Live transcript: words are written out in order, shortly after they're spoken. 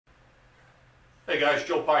Hey guys,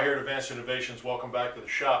 Joe Pye here at Advanced Innovations. Welcome back to the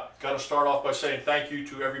shop. Got to start off by saying thank you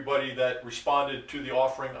to everybody that responded to the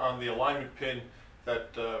offering on the alignment pin that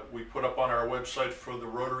we put up on our website for the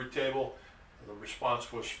rotary table. The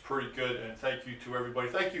response was pretty good, and thank you to everybody.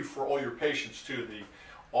 Thank you for all your patience too. The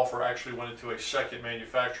offer actually went into a second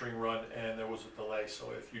manufacturing run and there was a delay. So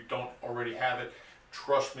if you don't already have it,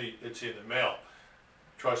 trust me, it's in the mail.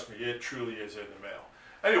 Trust me, it truly is in the mail.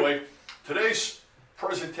 Anyway, today's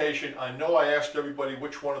presentation, I know I asked everybody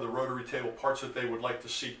which one of the rotary table parts that they would like to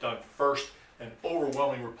see done first. An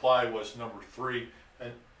overwhelming reply was number 3,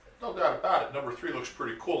 and no doubt about it, number 3 looks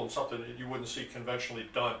pretty cool and something that you wouldn't see conventionally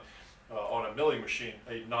done on a milling machine,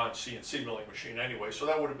 a non-CNC milling machine anyway, so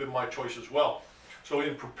that would have been my choice as well. So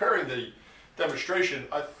in preparing the demonstration,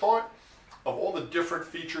 I thought of all the different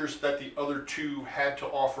features that the other two had to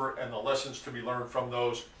offer and the lessons to be learned from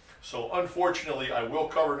those. So unfortunately, I will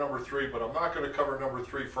cover number 3, but I'm not going to cover number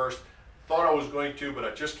 3 first. Thought I was going to, but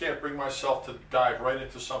I just can't bring myself to dive right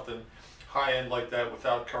into something high-end like that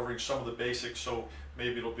without covering some of the basics, so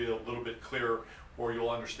maybe it'll be a little bit clearer, or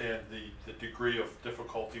you'll understand the degree of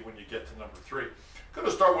difficulty when you get to number 3. I'm going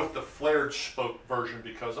to start with the flared spoke version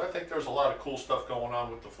because I think there's a lot of cool stuff going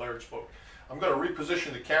on with the flared spoke. I'm going to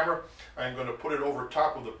reposition the camera. I'm going to put it over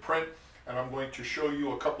top of the print, and I'm going to show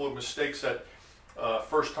you a couple of mistakes that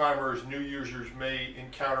first-timers, new users may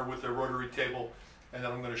encounter with their rotary table, and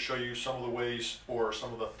then I'm going to show you some of the ways or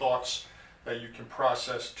some of the thoughts that you can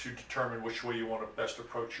process to determine which way you want to best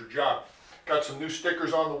approach your job. Got some new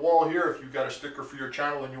stickers on the wall here. If you've got a sticker for your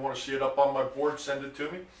channel and you want to see it up on my board, send it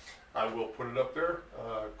to me. I will put it up there.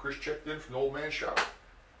 Chris checked in from the Old Man Shop.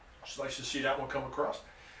 It's nice to see that one come across.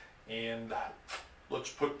 And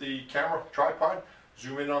let's put the camera tripod,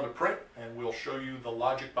 zoom in on the print, and we'll show you the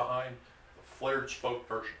logic behind flared spoke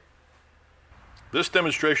version. This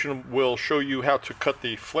demonstration will show you how to cut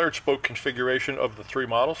the flared spoke configuration of the 3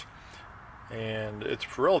 models, and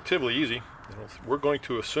it's relatively easy. We're going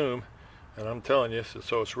to assume, and I'm telling you,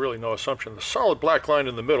 so it's really no assumption, the solid black line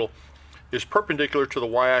in the middle is perpendicular to the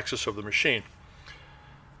y-axis of the machine.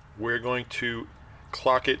 We're going to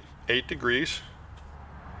clock it 8 degrees.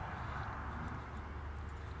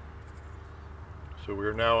 So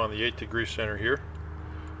we're now on the 8-degree center here.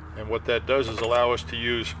 And what that does is allow us to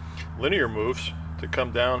use linear moves to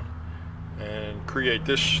come down and create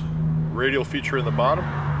this radial feature in the bottom,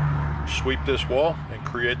 sweep this wall, and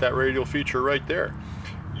create that radial feature right there.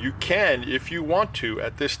 You can, if you want to,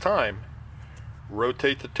 at this time,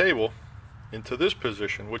 rotate the table into this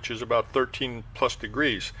position, which is about 13 plus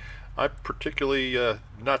degrees. I'm particularly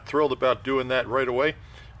not thrilled about doing that right away.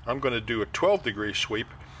 I'm going to do a 12-degree sweep,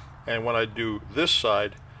 and when I do this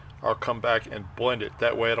side, I'll come back and blend it.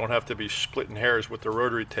 That way I don't have to be splitting hairs with the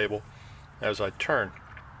rotary table as I turn.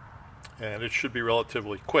 And it should be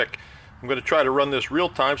relatively quick. I'm going to try to run this real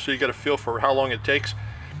time so you get a feel for how long it takes.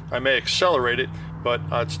 I may accelerate it, but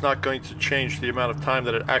it's not going to change the amount of time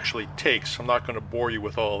that it actually takes. I'm not going to bore you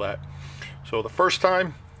with all that. So the first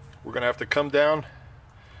time, we're going to have to come down,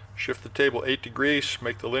 shift the table 8 degrees,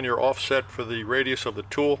 make the linear offset for the radius of the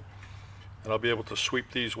tool, and I'll be able to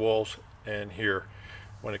sweep these walls and here.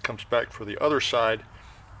 When it comes back for the other side,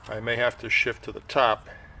 I may have to shift to the top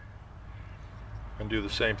and do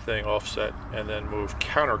the same thing, offset, and then move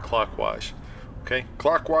counterclockwise. Okay,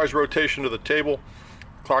 clockwise rotation of the table,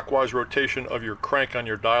 clockwise rotation of your crank on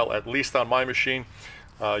your dial, at least on my machine.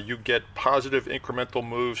 You get positive incremental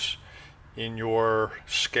moves in your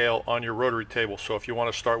scale on your rotary table. So if you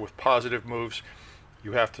want to start with positive moves,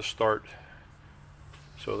 you have to start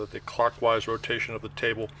so that the clockwise rotation of the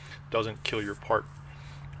table doesn't kill your part.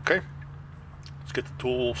 Okay, let's get the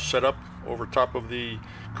tool set up over top of the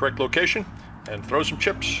correct location and throw some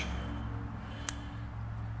chips.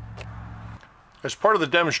 As part of the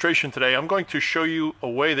demonstration today, I'm going to show you a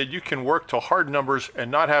way that you can work to hard numbers and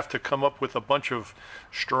not have to come up with a bunch of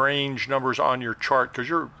strange numbers on your chart, because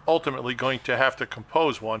you're ultimately going to have to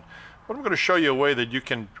compose one. But I'm going to show you a way that you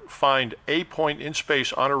can find a point in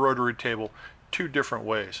space on a rotary table 2 different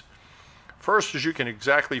ways. First is you can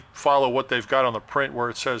exactly follow what they've got on the print where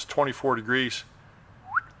it says 24 degrees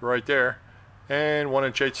right there and 1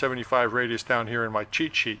 inch 875 radius down here in my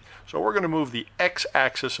cheat sheet. So we're going to move the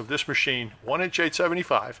x-axis of this machine 1 inch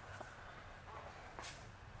 875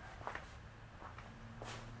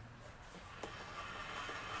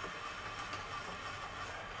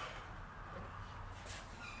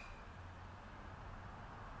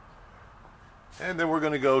 and then we're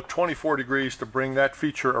going to go 24 degrees to bring that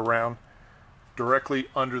feature around directly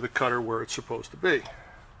under the cutter where it's supposed to be.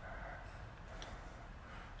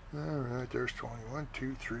 Alright, there's 21,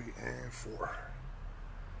 2, 3, and 4.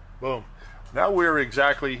 Boom. Now we're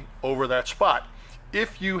exactly over that spot.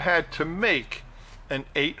 if you had to make an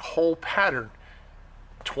 8-hole pattern,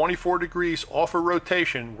 24 degrees off a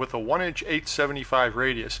rotation with a 1-inch 875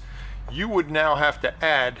 radius, you would now have to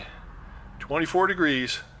add 24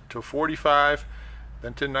 degrees to 45,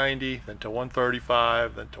 then to 90, then to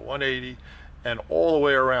 135, then to 180, and all the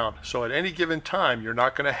way around. So at any given time, you're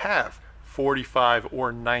not going to have 45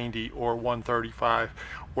 or 90 or 135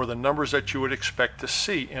 or the numbers that you would expect to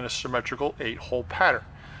see in a symmetrical 8-hole pattern.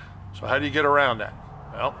 So how do you get around that?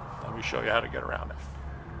 Well, let me show you how to get around that.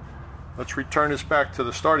 Let's return this back to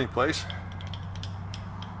the starting place.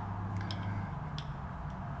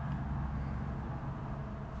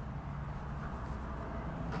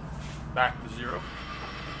 Back to 0.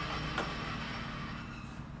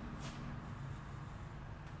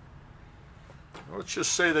 Let's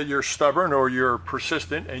just say that you're stubborn or you're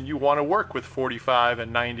persistent and you want to work with 45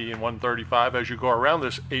 and 90 and 135 as you go around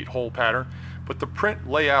this 8-hole pattern, but the print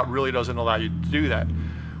layout really doesn't allow you to do that.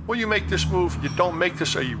 Well, you make this move, you don't make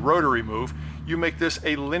this a rotary move, you make this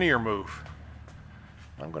a linear move.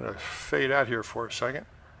 I'm going to fade out here for a second.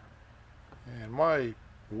 And my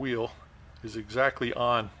wheel is exactly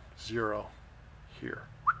on 0 here.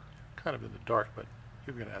 Kind of in the dark, but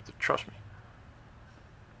you're going to have to trust me.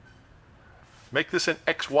 Make this an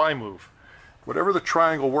XY move. Whatever the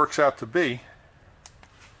triangle works out to be,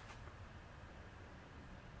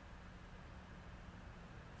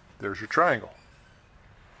 there's your triangle.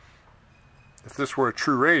 If this were a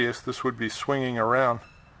true radius, this would be swinging around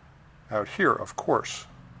out here, of course.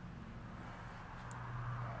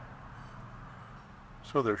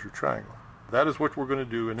 So there's your triangle. That is what we're going to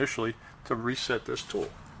do initially to reset this tool.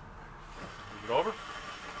 Move it over.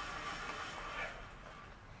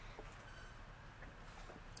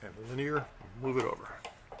 And linear, move it over.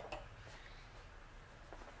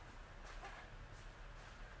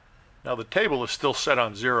 Now the table is still set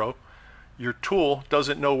on 0. Your tool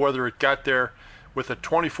doesn't know whether it got there with a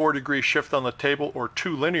 24-degree shift on the table or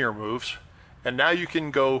 2 linear moves. And now you can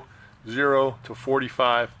go 0 to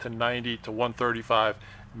 45 to 90 to 135,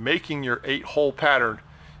 making your 8-hole pattern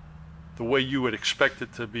the way you would expect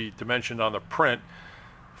it to be dimensioned on the print,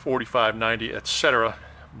 45, 90, etc.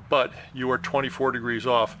 But you are 24 degrees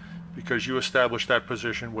off because you established that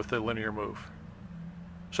position with a linear move.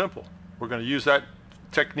 Simple. We're going to use that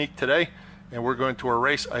technique today, and we're going to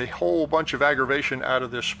erase a whole bunch of aggravation out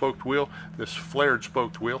of this spoked wheel, this flared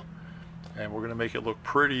spoked wheel, and we're going to make it look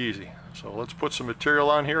pretty easy. So let's put some material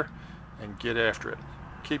on here and get after it.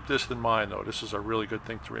 Keep this in mind though, this is a really good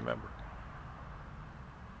thing to remember.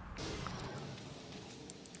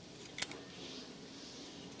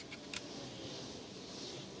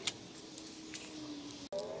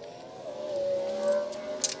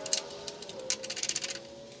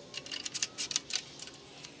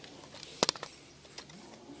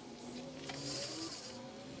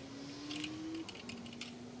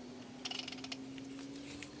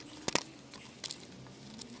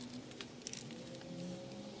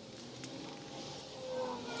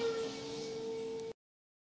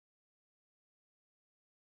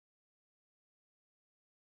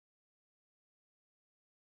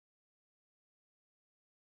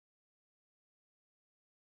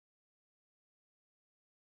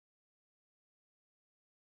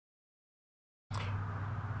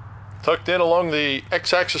 Tucked in along the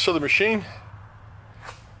x-axis of the machine,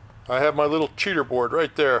 I have my little cheater board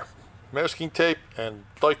right there. Masking tape and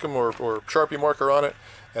Dykem or Sharpie marker on it,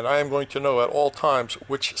 and I am going to know at all times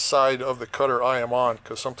which side of the cutter I am on,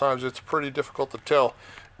 because sometimes it's pretty difficult to tell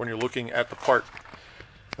when you're looking at the part.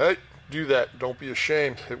 Hey, do that. Don't be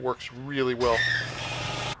ashamed. It works really well.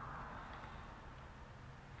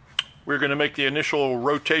 We're going to make the initial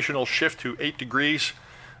rotational shift to 8 degrees,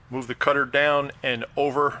 move the cutter down and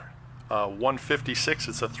over 156.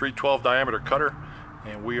 It's a 312 diameter cutter,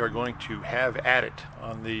 and we are going to have at it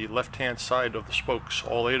on the left hand side of the spokes,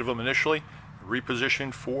 all 8 of them initially,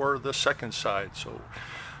 repositioned for the second side. So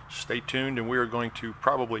stay tuned, and we are going to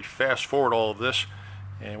probably fast forward all of this,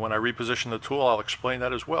 and when I reposition the tool I'll explain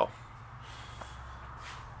that as well.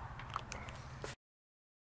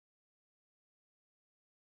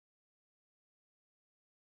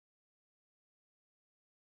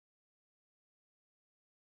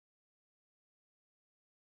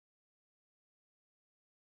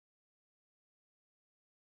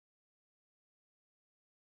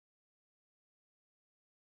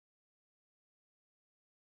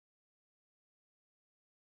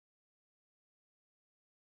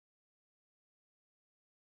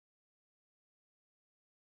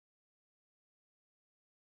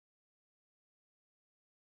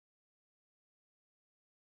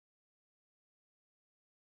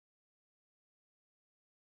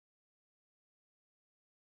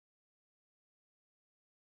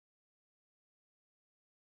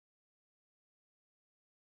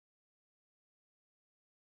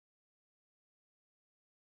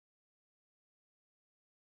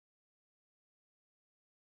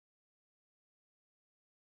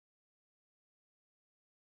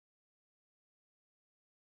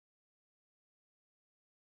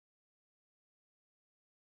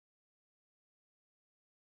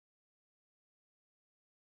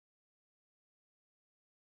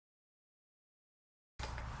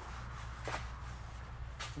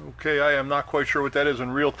 Okay, I am not quite sure what that is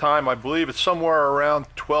in real time. I believe it's somewhere around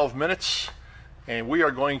 12 minutes. And we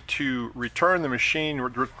are going to return the machine,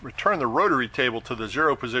 return the rotary table to the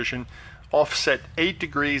 0 position, offset 8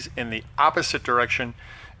 degrees in the opposite direction,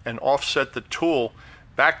 and offset the tool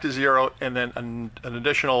back to 0, and then an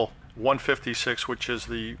additional 156, which is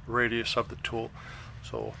the radius of the tool.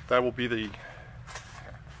 So that will be the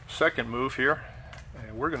second move here.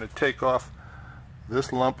 And we're going to take off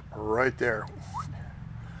this lump right there.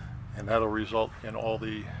 And that'll result in all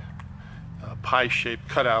the pie-shaped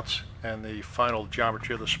cutouts, and the final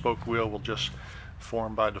geometry of the spoke wheel will just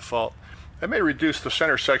form by default. I may reduce the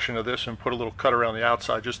center section of this and put a little cut around the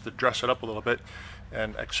outside just to dress it up a little bit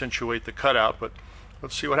and accentuate the cutout, but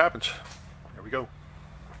let's see what happens. Here we go.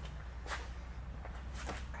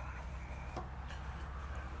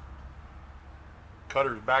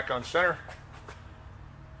 Cutter's back on center.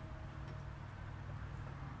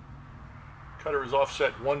 Cutter is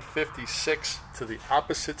offset 156 to the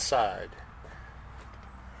opposite side.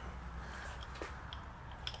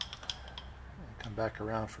 Come back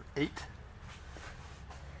around for 8.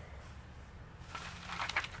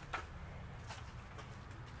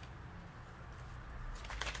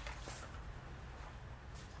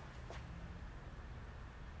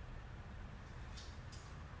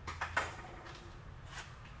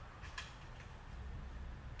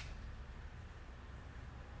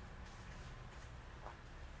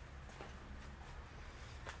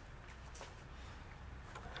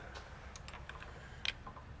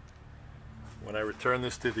 When I return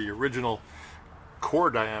this to the original core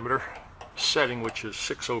diameter setting, which is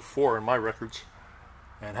 604 in my records,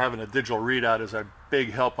 and having a digital readout is a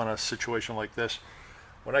big help on a situation like this.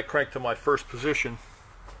 When I crank to my first position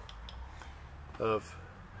of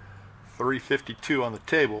 352 on the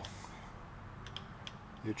table,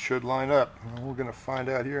 it should line up. And we're going to find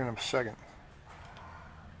out here in a second.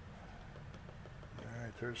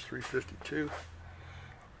 Alright, there's 352.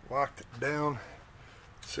 Locked it down.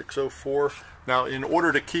 604. Now, in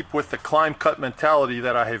order to keep with the climb cut mentality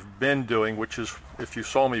that I have been doing, which is if you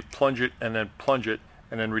saw me plunge it and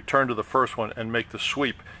then return to the first one and make the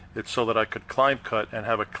sweep, it's so that I could climb cut and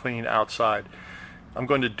have a clean outside. I'm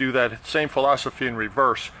going to do that same philosophy in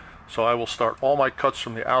reverse, so I will start all my cuts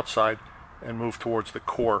from the outside and move towards the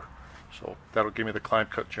core. So that'll give me the climb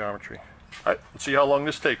cut geometry. All right, let's see how long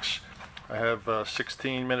this takes. I have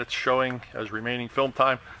 16 minutes showing as remaining film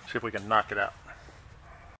time. See if we can knock it out.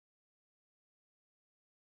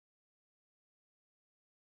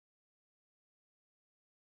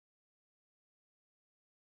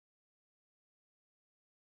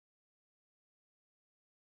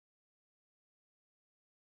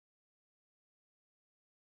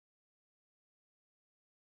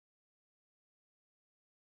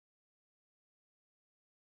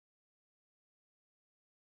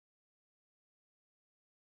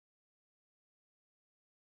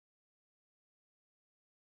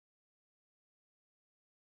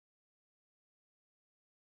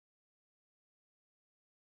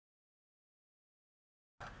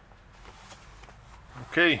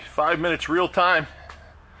 Okay, 5 minutes real time.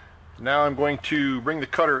 Now I'm going to bring the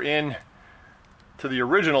cutter in to the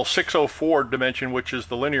original 604 dimension, which is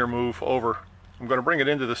the linear move over. I'm going to bring it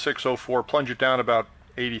into the 604, plunge it down about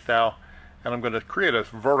 80 thou, and I'm going to create a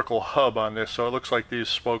vertical hub on this so it looks like these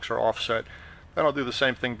spokes are offset. Then I'll do the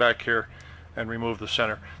same thing back here and remove the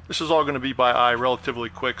center. This is all going to be by eye relatively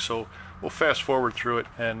quick, so we'll fast forward through it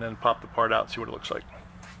and then pop the part out and see what it looks like.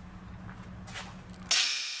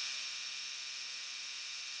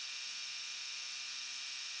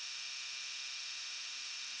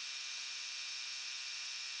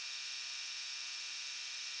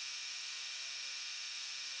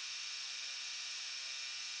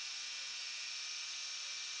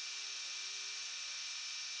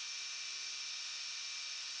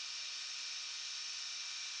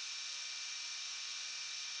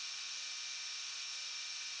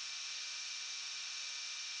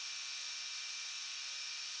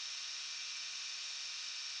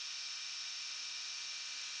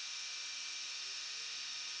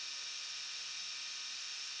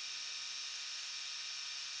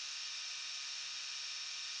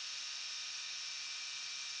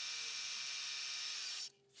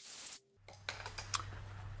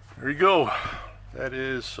 There you go. That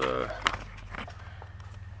is,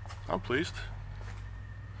 I'm pleased.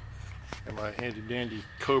 And my handy dandy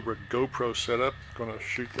Cobra GoPro setup. Going to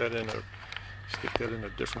shoot that in stick that in a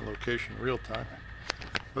different location real time.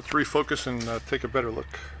 Let's refocus and take a better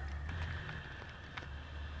look.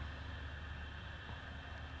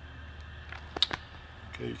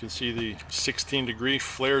 Okay, you can see the 16-degree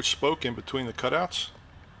flared spoke in between the cutouts.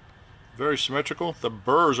 Very symmetrical. The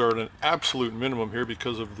burrs are at an absolute minimum here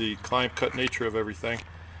because of the climb cut nature of everything.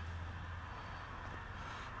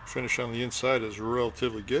 Finish on the inside is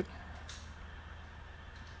relatively good.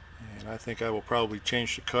 And I think I will probably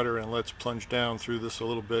change the cutter, and let's plunge down through this a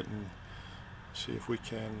little bit and see if we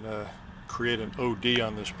can create an OD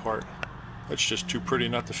on this part. That's just too pretty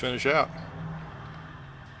not to finish out.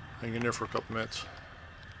 Hang in there for a couple minutes.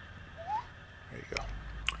 There you go.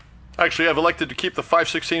 Actually, I've elected to keep the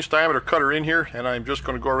 5/16 diameter cutter in here, and I'm just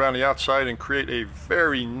going to go around the outside and create a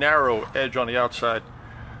very narrow edge on the outside.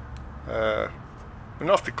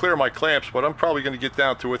 Enough to clear my clamps, but I'm probably going to get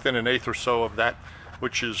down to within 1/8 or so of that,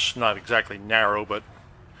 which is not exactly narrow, but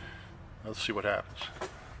let's see what happens.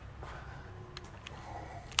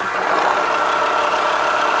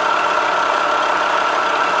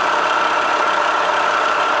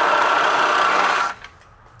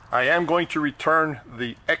 I am going to return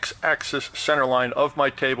the x-axis center line of my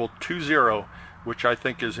table to 0, which I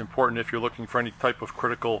think is important if you're looking for any type of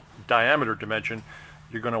critical diameter dimension.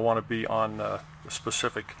 You're going to want to be on a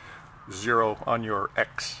specific 0 on your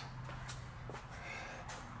X.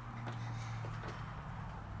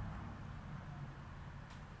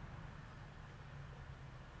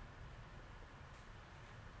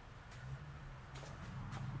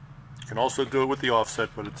 You can also do it with the offset,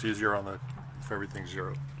 but it's easier on the if everything's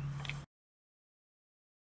 0.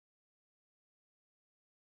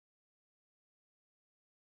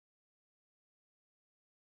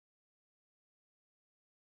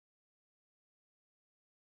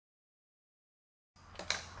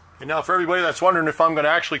 And now for everybody that's wondering if I'm going to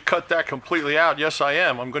actually cut that completely out, yes I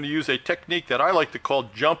am. I'm going to use a technique that I like to call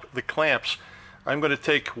jump the clamps. I'm going to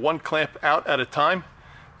take one clamp out at a time,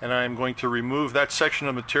 and I'm going to remove that section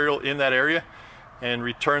of material in that area and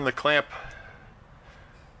return the clamp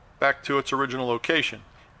back to its original location.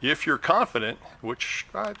 If you're confident, which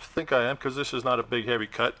I think I am because this is not a big heavy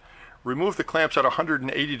cut, remove the clamps at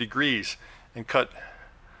 180 degrees and cut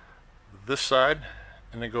this side,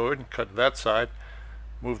 and then go ahead and cut that side.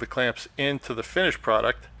 Move the clamps into the finished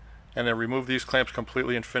product, and then remove these clamps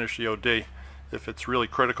completely and finish the OD. If it's really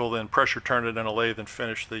critical, then pressure turn it in a lathe and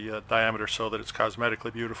finish the diameter so that it's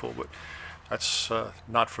cosmetically beautiful. But that's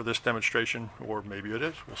not for this demonstration, or maybe it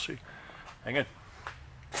is. We'll see. Hang in.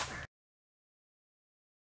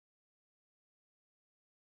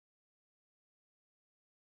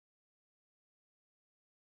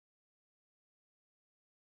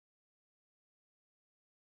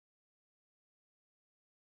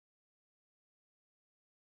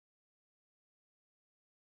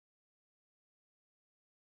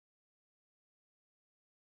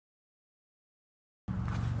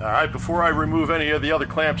 Alright, before I remove any of the other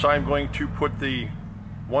clamps, I'm going to put the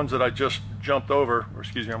ones that I just jumped over, or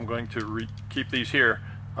excuse me, I'm going to keep these here.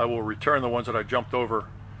 I will return the ones that I jumped over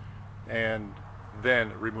and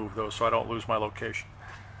then remove those so I don't lose my location.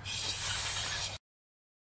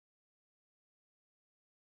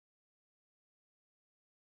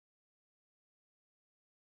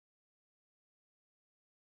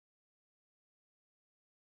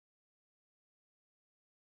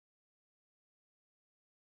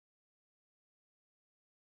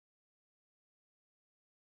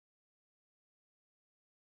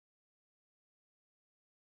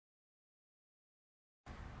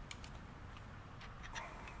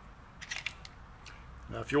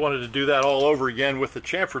 Now if you wanted to do that all over again with the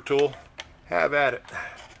chamfer tool, have at it.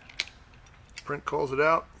 Print calls it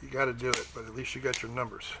out, you got to do it, but at least you got your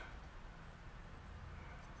numbers.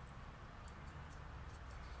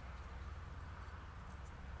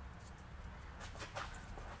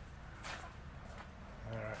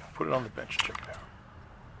 Alright, put it on the bench, check it out.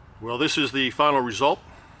 Well, this is the final result.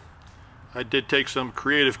 I did take some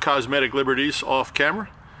creative cosmetic liberties off camera.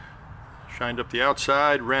 Shined up the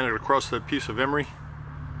outside, ran it across the piece of emery,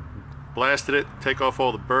 blasted it, take off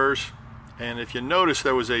all the burrs, and if you notice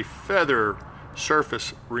there was a feather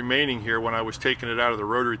surface remaining here when I was taking it out of the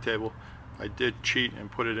rotary table. I did cheat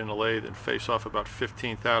and put it in a lathe and face off about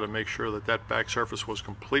 1/15 out to make sure that that back surface was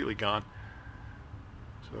completely gone.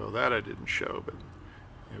 So that I didn't show, but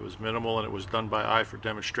it was minimal and it was done by eye for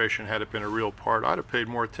demonstration. Had it been a real part, I'd have paid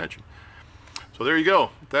more attention. So there you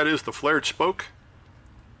go. That is the flared spoke.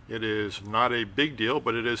 It is not a big deal,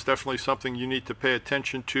 but it is definitely something you need to pay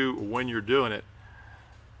attention to when you're doing it,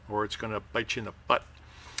 or it's going to bite you in the butt.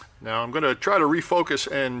 Now I'm going to try to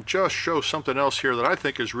refocus and just show something else here that I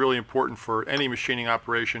think is really important for any machining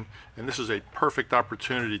operation, and this is a perfect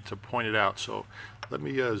opportunity to point it out. So let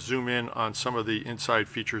me zoom in on some of the inside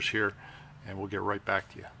features here, and we'll get right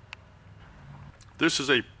back to you. This is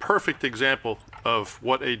a perfect example of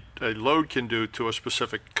what a load can do to a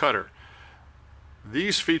specific cutter.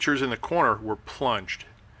 These features in the corner were plunged.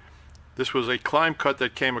 This was a climb cut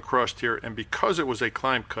that came across here, and because it was a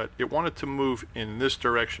climb cut, it wanted to move in this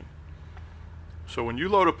direction. So when you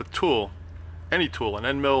load up a tool, any tool, an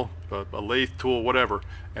end mill, a lathe tool, whatever,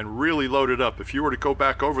 and really load it up, if you were to go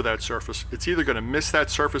back over that surface, it's either going to miss that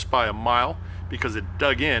surface by a mile because it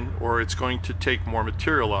dug in, or it's going to take more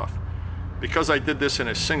material off. Because I did this in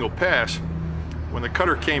a single pass, when the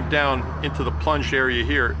cutter came down into the plunged area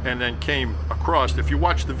here and then came across, if you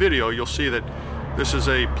watch the video, you'll see that this is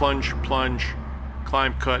a plunge,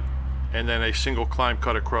 climb cut, and then a single climb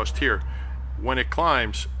cut across here. When it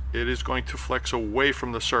climbs, it is going to flex away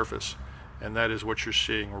from the surface, and that is what you're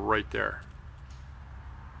seeing right there.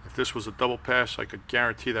 If this was a double pass, I could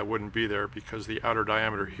guarantee that wouldn't be there, because the outer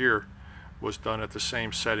diameter here was done at the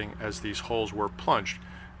same setting as these holes were plunged,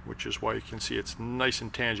 which is why you can see it's nice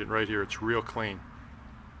and tangent right here. It's real clean.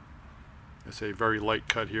 It's a very light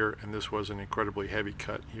cut here, and this was an incredibly heavy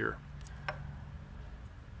cut here.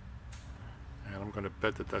 And I'm going to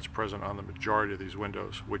bet that that's present on the majority of these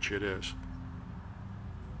windows, which it is.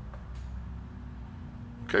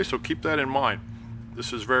 Okay, so keep that in mind.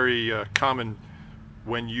 This is very common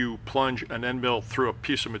when you plunge an end mill through a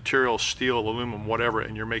piece of material, steel, aluminum, whatever,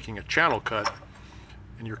 and you're making a channel cut,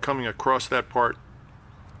 and you're coming across that part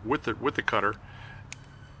with the cutter,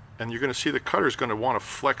 and you're going to see the cutter is going to want to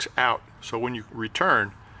flex out. So when you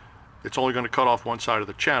return, it's only going to cut off one side of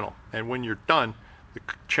the channel, and when you're done, the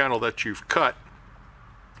channel that you've cut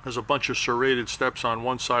has a bunch of serrated steps on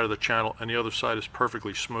one side of the channel, and the other side is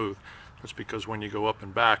perfectly smooth. That's because when you go up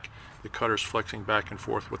and back, the cutter's flexing back and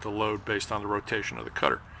forth with the load based on the rotation of the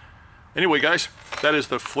cutter. Anyway, guys, that is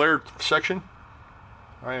the flared section.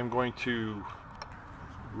 I am going to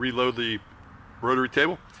reload the rotary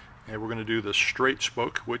table, and we're going to do the straight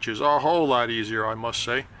spoke, which is a whole lot easier, I must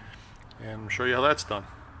say, and show you how that's done.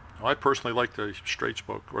 Now, I personally like the straight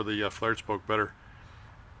spoke or the flared spoke better,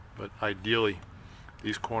 but ideally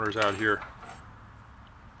these corners out here,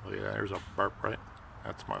 oh yeah, there's a burp, right?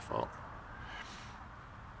 That's my fault.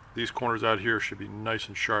 These corners out here should be nice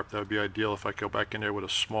and sharp. That would be ideal if I go back in there with a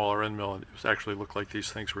smaller end mill and it actually looked like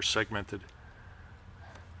these things were segmented.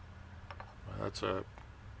 Well, that's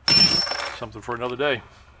something for another day.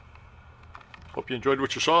 Hope you enjoyed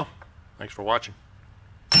what you saw. Thanks for watching.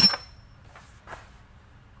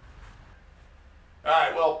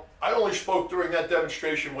 Alright, well, I only spoke during that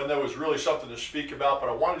demonstration when there was really something to speak about, but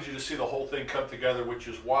I wanted you to see the whole thing come together, which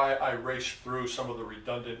is why I raced through some of the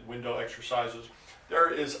redundant window exercises.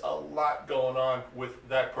 There is a lot going on with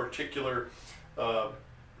that particular,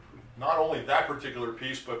 not only that particular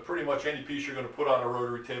piece, but pretty much any piece you're going to put on a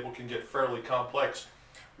rotary table can get fairly complex.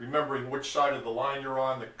 Remembering which side of the line you're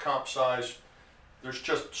on, the comp size, there's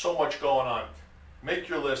just so much going on. Make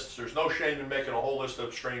your lists. There's no shame in making a whole list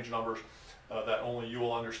of strange numbers that only you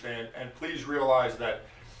will understand. And please realize that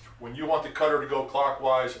when you want the cutter to go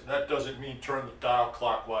clockwise, that doesn't mean turn the dial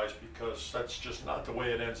clockwise, because that's just not the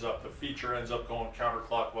way it ends up. The feature ends up going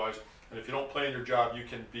counterclockwise, and if you don't plan your job, you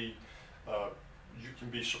can be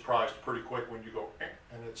surprised pretty quick when you go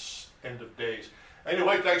and it's end of days.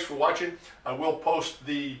 Anyway, thanks for watching. I will post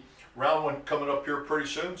the round one coming up here pretty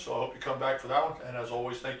soon, so I hope you come back for that one. And as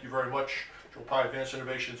always, thank you very much. Joe Pye, Advanced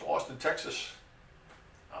Innovations, Austin, Texas.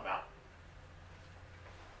 I'm out.